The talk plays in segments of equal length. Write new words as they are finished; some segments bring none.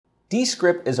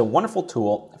Descript is a wonderful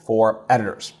tool for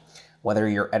editors, whether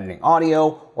you're editing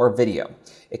audio or video.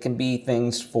 It can be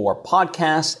things for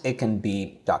podcasts, it can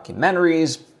be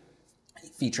documentaries,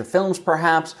 feature films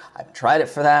perhaps. I haven't tried it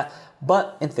for that,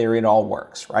 but in theory it all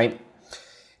works, right?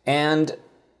 And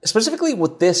specifically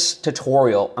with this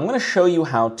tutorial, I'm going to show you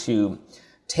how to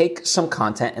take some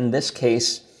content, in this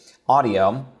case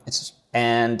audio,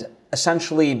 and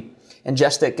essentially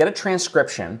ingest it, get a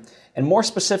transcription, and more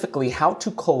specifically, how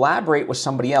to collaborate with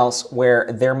somebody else where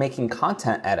they're making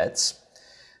content edits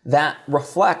that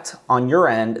reflect on your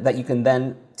end that you can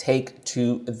then take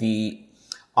to the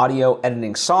audio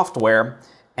editing software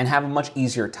and have a much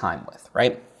easier time with,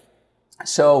 right?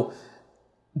 So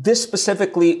this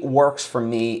specifically works for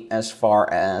me as far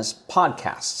as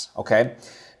podcasts, okay?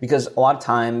 Because a lot of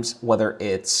times, whether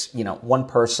it's, one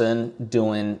person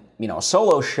doing, a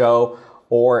solo show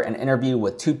or an interview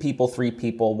with 2 people, 3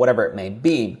 people, whatever it may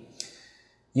be,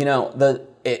 the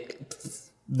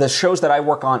shows that I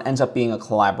work on ends up being a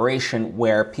collaboration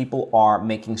where people are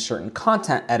making certain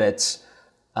content edits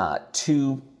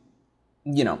to,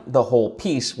 the whole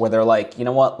piece, where they're like, you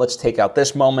know what, let's take out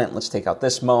this moment,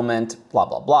 blah,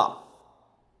 blah, blah.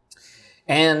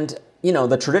 And,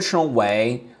 the traditional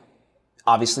way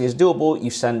obviously is doable. You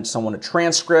send someone a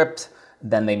transcript,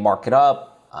 then they mark it up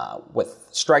with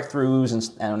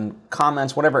strike-throughs and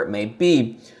comments, whatever it may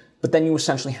be, but then you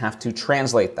essentially have to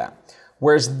translate that.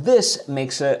 Whereas this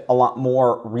makes it a lot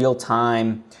more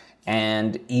real-time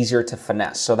and easier to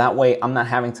finesse. So that way I'm not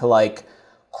having to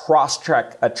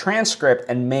cross-check a transcript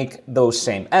and make those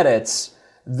same edits.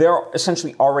 They're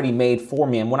essentially already made for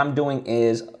me. And what I'm doing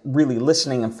is really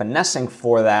listening and finessing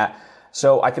for that,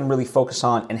 so I can really focus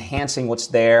on enhancing what's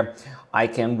there. I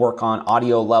can work on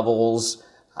audio levels,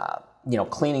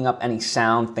 cleaning up any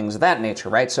sound, things of that nature,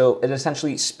 right? So it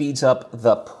essentially speeds up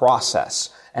the process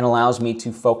and allows me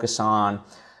to focus on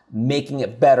making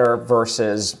it better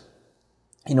versus,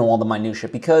 all the minutia.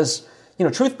 Because,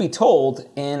 truth be told,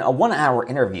 in a 1-hour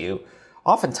interview,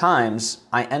 oftentimes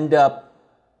I end up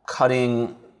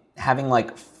having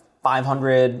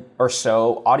 500 or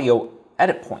so audio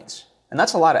edit points. And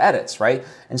that's a lot of edits, right?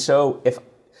 And so if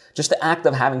just the act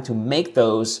of having to make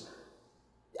those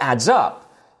adds up,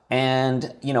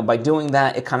 and, by doing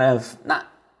that, it kind of not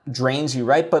drains you,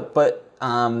 right? But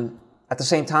at the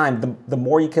same time, the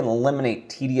more you can eliminate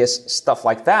tedious stuff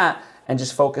like that and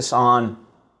just focus on,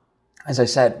 as I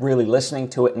said, really listening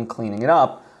to it and cleaning it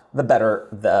up, the better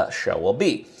the show will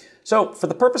be. So for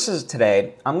the purposes of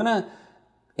today, I'm going to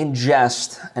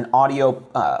ingest an audio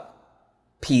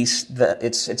piece that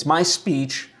it's my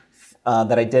speech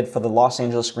that I did for the Los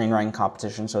Angeles screenwriting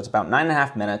competition. So it's about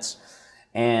 9.5 minutes,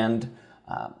 and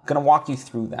I'm going to walk you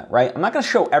through that, right? I'm not going to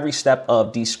show every step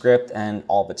of Descript and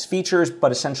all of its features, but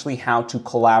essentially how to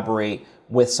collaborate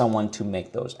with someone to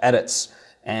make those edits.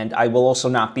 And I will also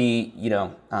not be,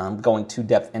 going too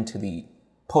depth into the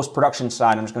post-production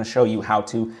side. I'm just going to show you how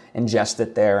to ingest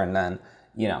it there, and then,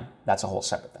 that's a whole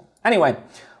separate thing. Anyway,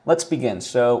 let's begin.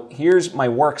 So here's my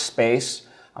workspace.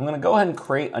 I'm going to go ahead and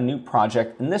create a new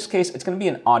project. In this case, it's going to be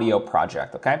an audio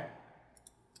project, okay?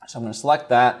 So I'm going to select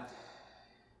that,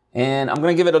 and I'm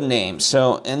going to give it a name.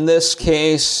 So in this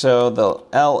case, the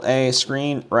LA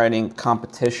Screenwriting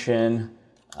Competition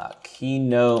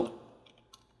Keynote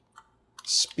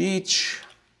Speech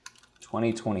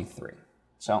 2023.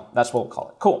 So that's what we'll call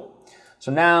it. Cool.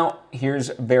 So now here's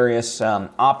various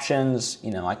options.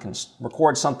 I can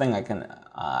record something. I can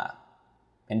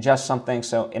ingest something.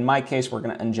 So in my case, we're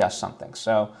going to ingest something.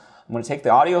 So I'm going to take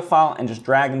the audio file and just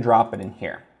drag and drop it in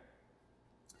here.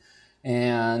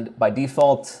 And by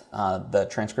default, the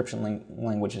transcription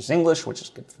language is English, which is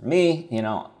good for me. You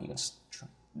can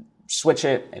switch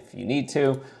it if you need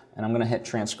to. And I'm going to hit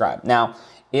transcribe. Now,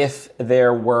 if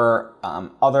there were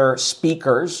other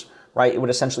speakers, right, it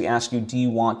would essentially ask you, do you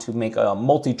want to make a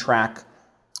multi-track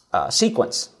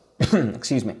sequence?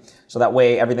 Excuse me. So that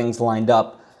way everything's lined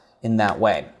up in that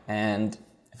way. And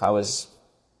if I was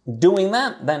doing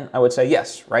that, then I would say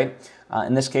yes, right?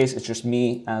 In this case, it's just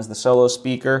me as the solo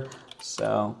speaker.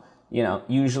 So,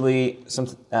 usually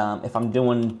if I'm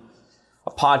doing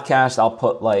a podcast, I'll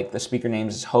put the speaker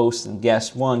names as host and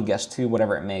guest 1, guest 2,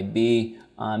 whatever it may be.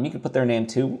 You can put their name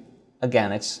too.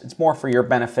 Again, it's more for your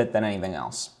benefit than anything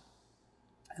else.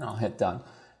 And I'll hit done.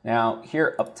 Now,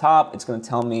 here up top, it's going to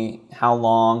tell me how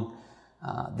long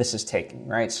this is taking,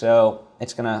 right? So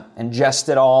it's going to ingest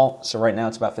it all. So right now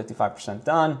it's about 55%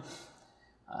 done.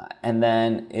 And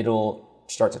then it'll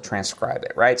start to transcribe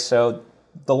it, right? So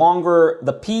the longer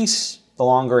the piece, the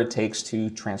longer it takes to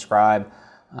transcribe.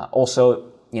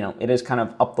 Also, it is kind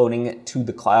of uploading it to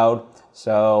the cloud.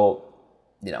 So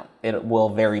it will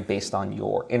vary based on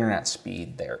your internet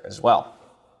speed there as well.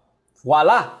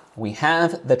 Voila, we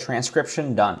have the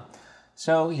transcription done.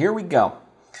 So here we go.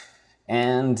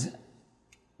 And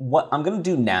what I'm going to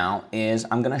do now is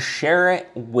I'm going to share it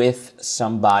with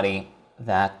somebody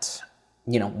that,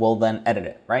 will then edit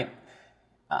it, right?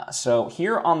 So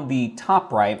here on the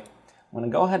top right, I'm going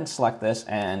to go ahead and select this,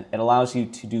 and it allows you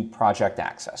to do project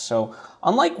access. So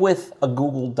unlike with a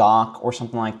Google Doc or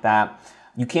something like that,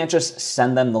 you can't just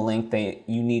send them the link.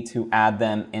 You need to add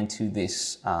them into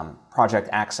this project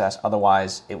access,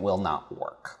 otherwise it will not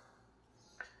work.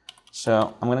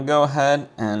 So I'm going to go ahead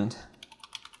and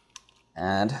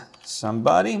add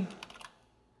somebody,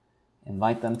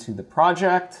 invite them to the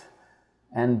project,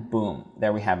 and boom,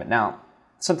 there we have it. Now,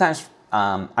 sometimes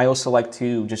I also like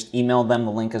to just email them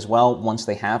the link as well once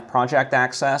they have project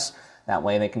access. That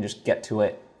way they can just get to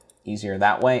it easier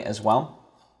that way as well.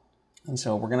 And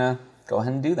so we're going to go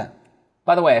ahead and do that.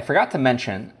 By the way, I forgot to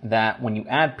mention that when you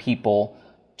add people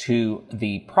to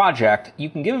the project, you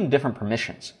can give them different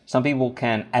permissions. Some people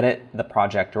can edit the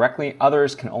project directly,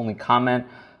 others can only comment.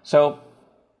 So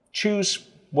choose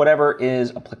whatever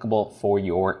is applicable for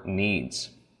your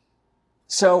needs.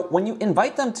 So when you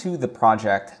invite them to the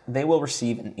project, they will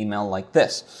receive an email like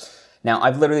this. Now,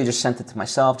 I've literally just sent it to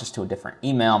myself, just to a different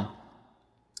email.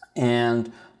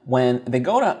 And when they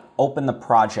go to open the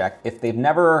project, if they've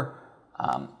never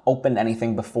opened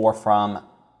anything before from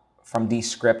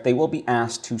Descript, they will be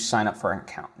asked to sign up for an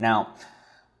account. Now,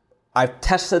 I've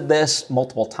tested this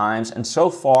multiple times, and so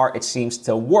far it seems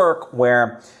to work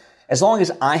where as long as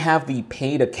I have the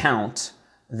paid account,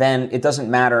 then it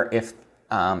doesn't matter if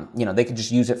they could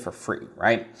just use it for free,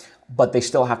 right? But they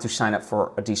still have to sign up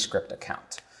for a Descript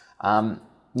account.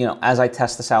 As I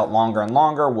test this out longer and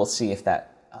longer, we'll see if that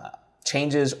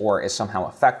changes or is somehow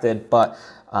affected. But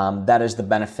that is the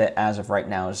benefit as of right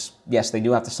now is, yes, they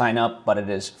do have to sign up, but it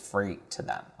is free to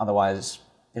them. Otherwise,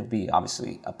 it would be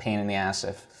obviously a pain in the ass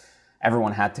if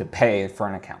everyone had to pay for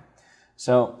an account.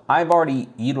 So I've already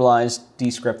utilized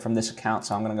Descript from this account,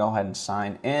 so I'm going to go ahead and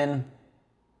sign in.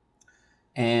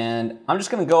 And I'm just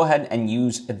going to go ahead and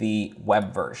use the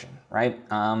web version, right?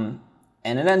 And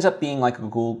it ends up being like a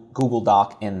Google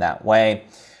Doc in that way.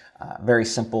 Very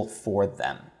simple for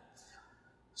them.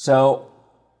 So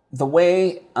the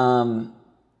way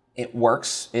it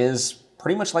works is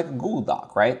pretty much like a Google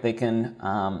Doc, right? They can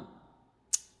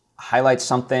highlight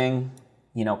something,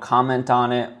 comment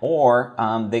on it, or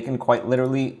they can quite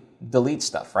literally delete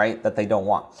stuff, right, that they don't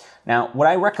want. Now, what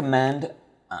I recommend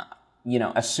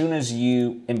as soon as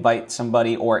you invite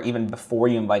somebody or even before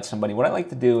you invite somebody, what I like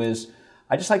to do is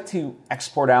I just like to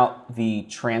export out the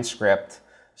transcript.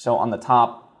 So on the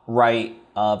top right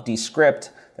of Descript,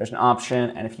 there's an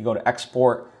option, and if you go to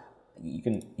export, you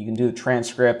can do the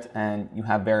transcript, and you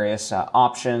have various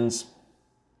options,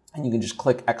 and you can just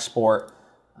click export,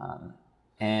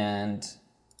 and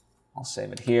I'll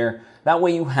save it here. That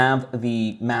way you have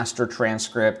the master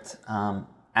transcript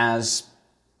as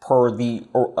per the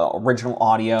original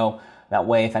audio. That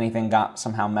way, if anything got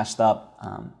somehow messed up,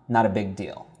 not a big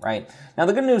deal, right? Now,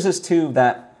 the good news is, too,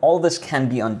 that all of this can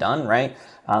be undone, right?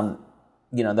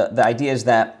 The idea is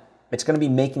that it's going to be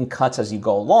making cuts as you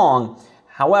go along.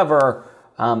 However,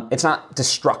 it's not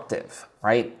destructive,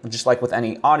 right? Just like with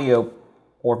any audio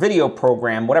or video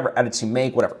program, whatever edits you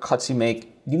make, whatever cuts you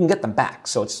make, you can get them back.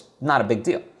 So it's not a big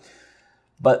deal.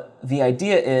 But the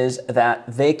idea is that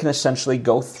they can essentially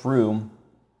go through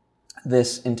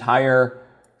this entire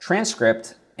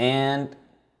transcript and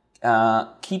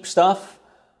keep stuff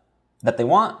that they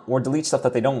want or delete stuff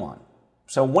that they don't want.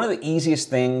 So one of the easiest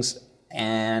things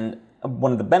and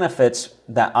one of the benefits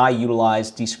that I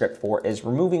utilize Descript for is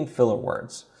removing filler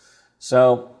words.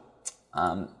 So,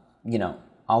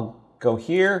 I'll go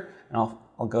here and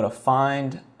I'll go to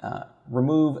find,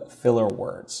 remove filler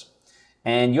words.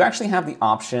 And you actually have the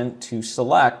option to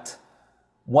select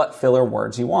what filler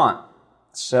words you want.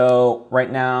 So right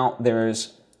now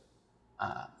there's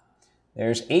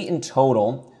 8 in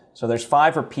total. So there's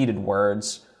 5 repeated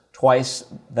words, twice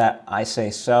that I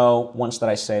say so, once that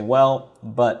I say well,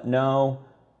 but no,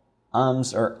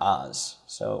 ums or ahs.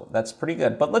 So that's pretty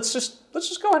good. But let's just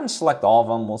go ahead and select all of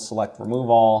them. We'll select remove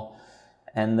all,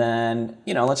 and then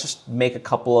let's just make a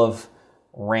couple of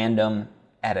random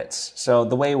edits. So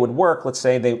the way it would work, let's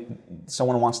say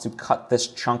someone wants to cut this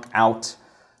chunk out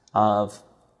of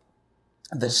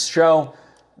this show,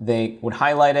 they would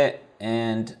highlight it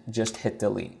and just hit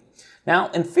delete.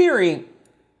 Now, in theory,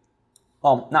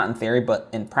 well, not in theory, but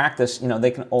in practice,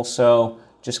 they can also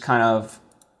just kind of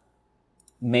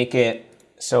make it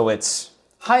so it's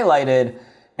highlighted,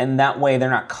 and that way they're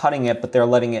not cutting it, but they're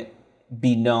letting it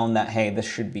be known that, hey, this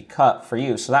should be cut for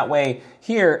you. So that way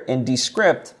here in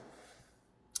Descript,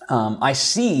 I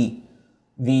see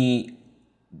the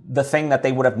thing that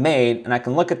they would have made, and I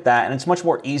can look at that, and it's much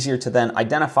more easier to then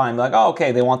identify and be like, oh,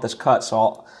 okay, they want this cut,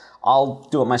 so I'll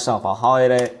do it myself. I'll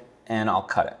highlight it and I'll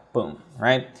cut it. Boom,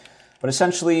 right? But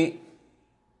essentially,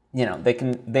 you know,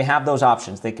 they have those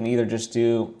options. They can either just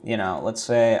do, you know, let's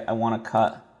say I want to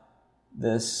cut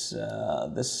this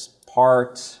this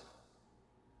part,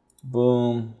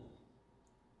 boom,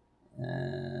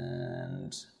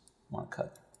 and I want to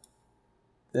cut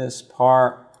this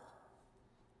part,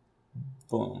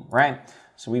 boom, right?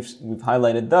 So we've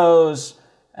highlighted those,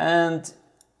 and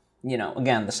you know,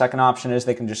 again, the second option is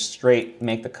they can just straight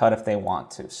make the cut if they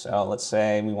want to. So let's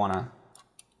say we want to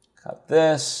cut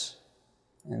this,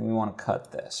 and we want to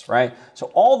cut this, right?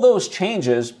 So all those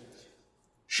changes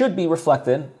should be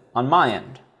reflected on my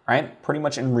end, right? Pretty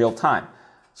much in real time.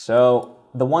 So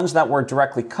the ones that were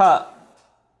directly cut,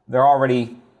 they're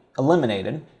already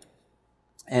eliminated.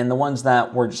 And the ones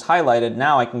that were just highlighted,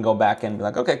 now I can go back and be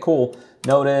like, okay, cool,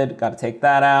 noted, got to take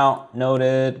that out,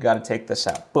 noted, got to take this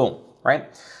out, boom, right?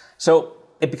 So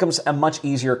it becomes a much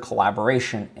easier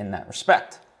collaboration in that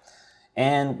respect.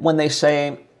 And when they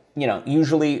say, you know,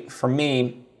 usually for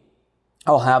me,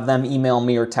 I'll have them email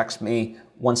me or text me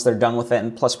once they're done with it.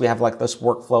 And plus we have like this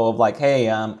workflow of like, hey,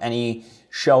 any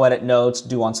show edit notes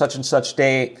due on such and such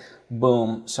date,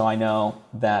 boom. So I know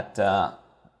that,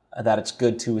 that it's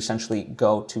good to essentially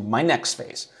go to my next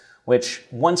phase, which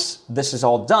once this is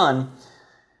all done,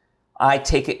 I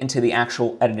take it into the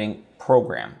actual editing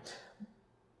program.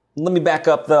 Let me back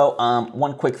up though.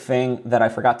 One quick thing that I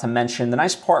forgot to mention. The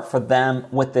nice part for them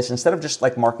with this, instead of just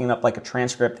like marking up like a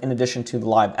transcript in addition to the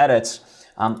live edits,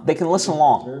 they can listen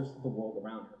along. Observes the world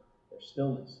around her. There's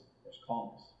stillness, there's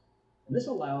calmness. And this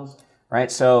allows... Right,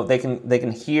 so they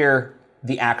can hear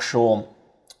the actual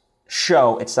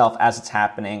show itself as it's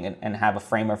happening and have a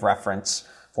frame of reference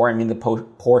for any of the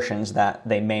portions that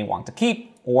they may want to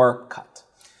keep or cut.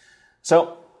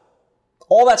 So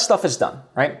all that stuff is done,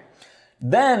 right?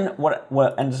 Then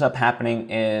what ends up happening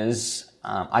is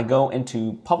I go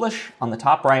into Publish on the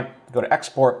top right, go to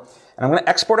Export, and I'm going to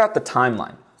export out the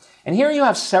timeline. And here you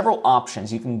have several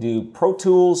options. You can do Pro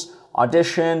Tools,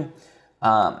 Audition,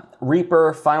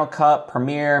 Reaper, Final Cut,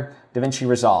 Premiere, DaVinci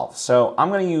Resolve. So I'm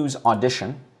going to use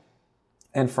Audition.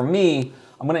 And for me,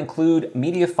 I'm going to include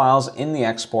media files in the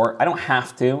export. I don't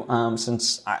have to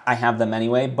since I have them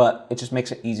anyway, but it just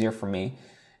makes it easier for me.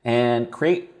 And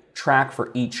create track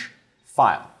for each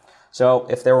file. So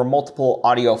if there were multiple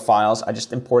audio files, I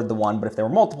just imported the one, but if there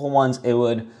were multiple ones, it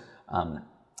would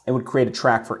create a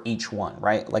track for each one,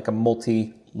 right? Like a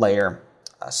multi-layer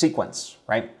sequence,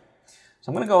 right? So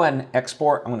I'm going to go ahead and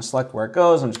export. I'm going to select where it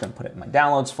goes. I'm just going to put it in my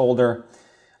downloads folder.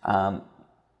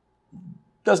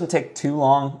 Doesn't take too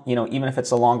long. You know, even if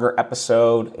it's a longer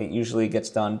episode, it usually gets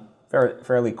done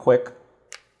fairly quick.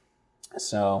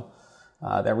 So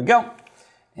there we go.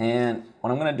 And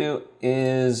what I'm going to do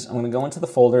is I'm going to go into the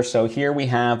folder. So here we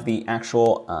have the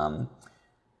actual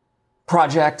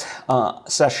project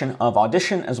session of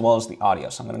Audition as well as the audio.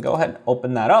 So I'm going to go ahead and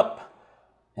open that up,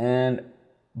 and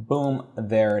boom,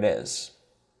 there it is.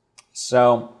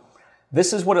 So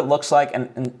this is what it looks like,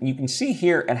 and you can see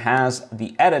here it has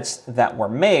the edits that were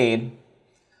made,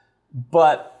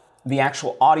 but the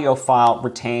actual audio file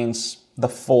retains the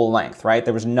full length, right?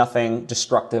 There was nothing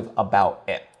destructive about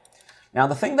it. Now,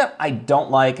 the thing that I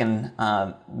don't like, and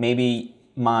maybe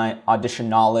my Audition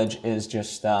knowledge is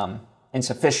just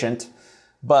insufficient,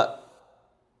 but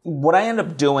what I end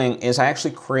up doing is I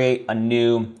actually create a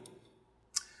new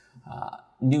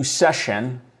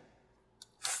session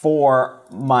for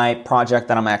my project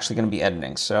that I'm actually going to be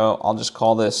editing. So I'll just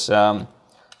call this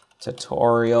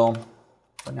tutorial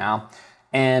for now.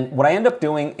 And what I end up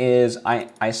doing is I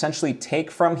essentially take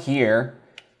from here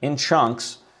in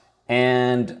chunks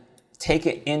and take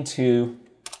it into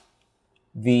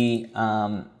the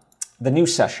new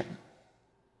session.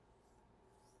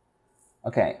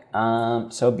 Okay,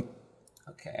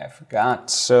 okay, I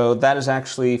forgot. So that is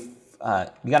actually,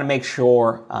 you got to make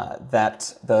sure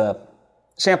that the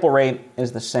sample rate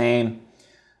is the same.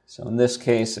 So in this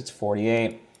case, it's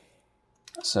 48.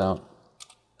 So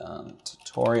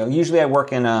tutorial. Usually I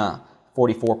work in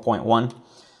 44.1.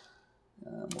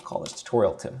 We'll call this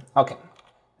tutorial 2. Okay,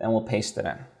 then we'll paste it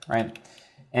in, right?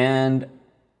 And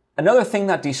another thing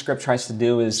that Descript tries to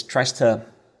do is tries to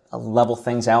level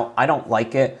things out. I don't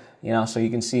like it, you know. So you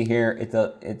can see here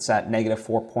it's at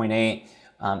 -4.8.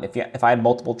 If I had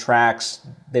multiple tracks,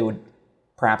 they would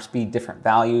perhaps be different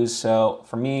values. So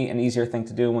for me, an easier thing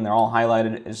to do when they're all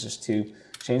highlighted is just to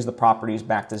change the properties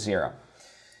back to 0.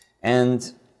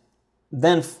 And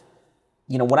then,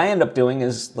 what I end up doing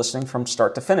is listening from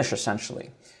start to finish,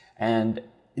 essentially. And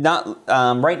not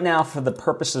right now, for the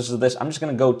purposes of this, I'm just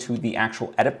going to go to the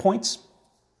actual edit points.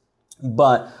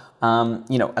 But,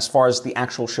 as far as the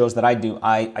actual shows that I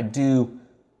do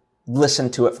listen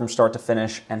to it from start to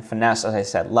finish and finesse, as I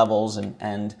said, levels.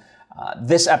 And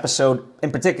this episode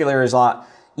in particular is a lot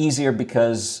easier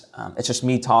because it's just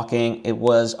me talking. It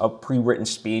was a pre-written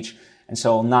speech, and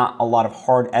so not a lot of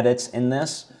hard edits in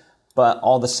this. But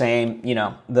all the same,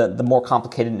 the more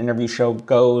complicated an interview show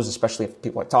goes, especially if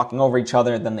people are talking over each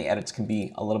other, then the edits can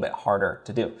be a little bit harder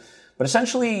to do. But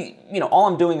essentially, all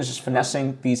I'm doing is just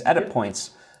finessing these edit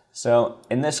points. So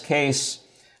in this case,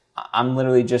 I'm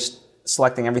literally just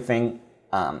selecting everything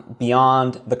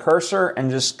beyond the cursor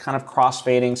and just kind of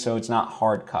crossfading so it's not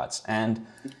hard cuts. And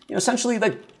essentially,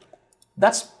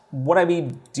 that's what I'd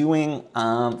be doing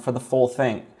for the full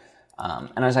thing.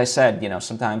 And as I said,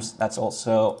 sometimes that's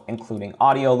also including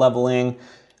audio leveling.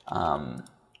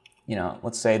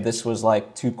 Let's say this was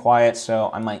like too quiet,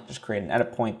 so I might just create an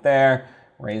edit point there,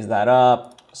 raise that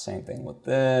up. Same thing with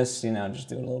this, just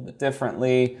do it a little bit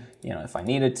differently. If I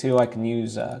needed to, I can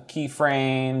use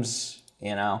keyframes,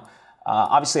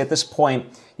 Obviously at this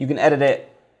point, you can edit it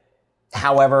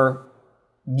however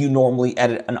you normally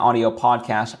edit an audio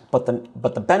podcast, but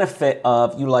the benefit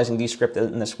of utilizing Descript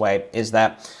in this way is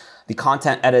that the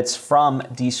content edits from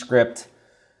Descript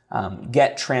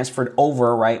get transferred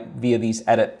over, right, via these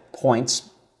edit points,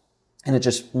 and it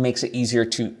just makes it easier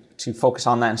to focus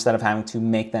on that instead of having to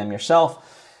make them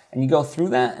yourself. And you go through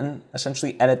that and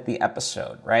essentially edit the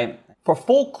episode, right? For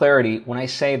full clarity, when I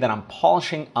say that I'm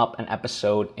polishing up an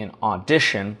episode in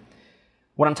Audition,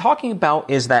 what I'm talking about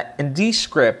is that in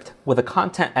Descript, with a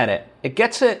content edit, it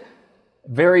gets it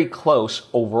very close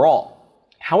overall.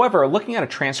 However, looking at a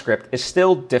transcript is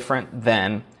still different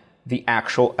than the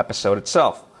actual episode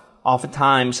itself.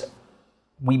 Oftentimes,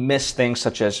 we miss things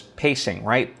such as pacing,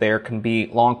 right? There can be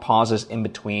long pauses in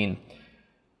between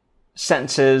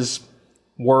sentences,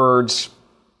 words,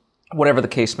 whatever the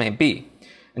case may be.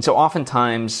 And so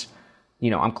oftentimes,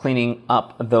 I'm cleaning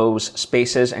up those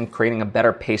spaces and creating a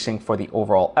better pacing for the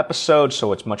overall episode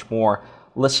so it's much more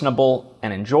listenable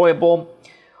and enjoyable.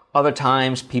 Other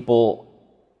times, people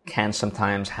can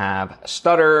sometimes have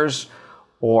stutters,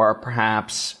 or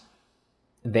perhaps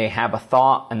they have a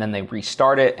thought and then they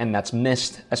restart it, and that's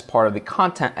missed as part of the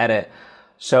content edit.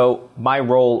 So my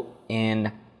role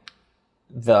in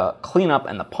the cleanup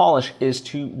and the polish is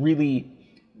to really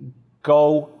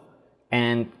go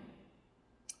and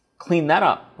clean that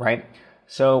up, right?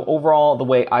 So overall, the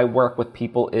way I work with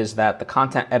people is that the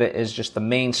content edit is just the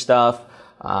main stuff,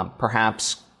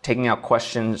 perhaps taking out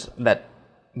questions that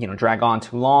drag on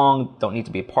too long, don't need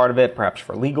to be a part of it, perhaps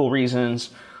for legal reasons,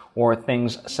 or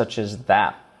things such as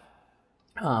that.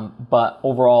 But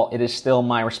overall, it is still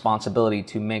my responsibility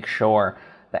to make sure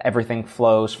that everything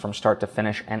flows from start to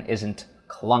finish and isn't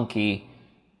clunky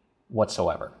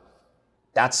whatsoever.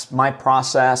 That's my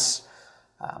process.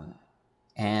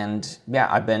 And yeah,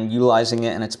 I've been utilizing it,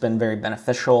 and it's been very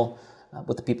beneficial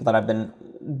with the people that I've been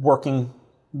working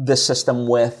this system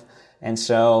with. And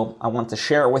so I want to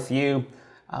share it with you.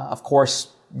 Of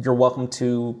course, you're welcome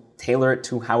to tailor it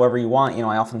to however you want.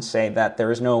 I often say that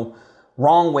there is no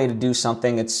wrong way to do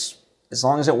something. It's as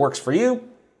long as it works for you,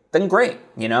 then great.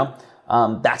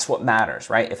 That's what matters,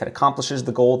 right? If it accomplishes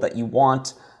the goal that you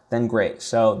want, then great.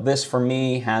 So this for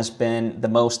me has been the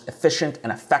most efficient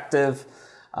and effective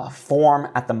form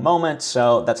at the moment.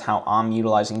 So that's how I'm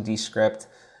utilizing Descript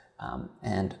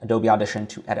and Adobe Audition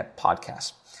to edit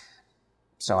podcasts.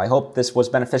 So I hope this was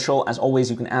beneficial. As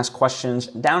always, you can ask questions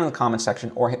down in the comment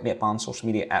section or hit me up on social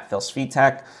media at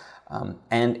PhilSvitek.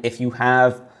 And if you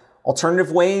have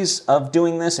alternative ways of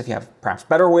doing this, if you have perhaps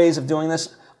better ways of doing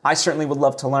this, I certainly would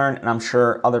love to learn, and I'm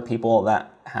sure other people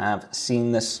that have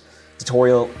seen this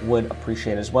tutorial would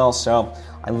appreciate as well. So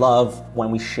I love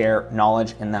when we share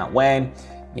knowledge in that way,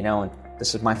 and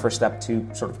this is my first step to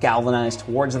sort of galvanize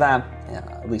towards that,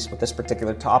 at least with this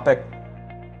particular topic.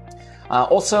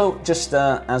 Also, just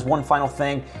as one final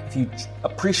thing, if you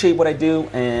appreciate what I do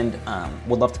and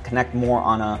would love to connect more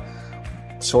on a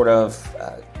sort of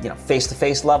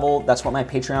face-to-face level, that's what my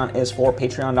Patreon is for,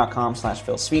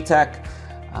 patreon.com/PhilSvitek.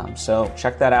 So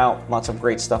check that out. Lots of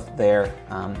great stuff there,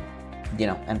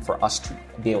 and for us to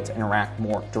be able to interact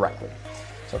more directly.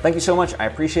 So thank you so much. I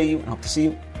appreciate you and hope to see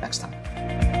you next time.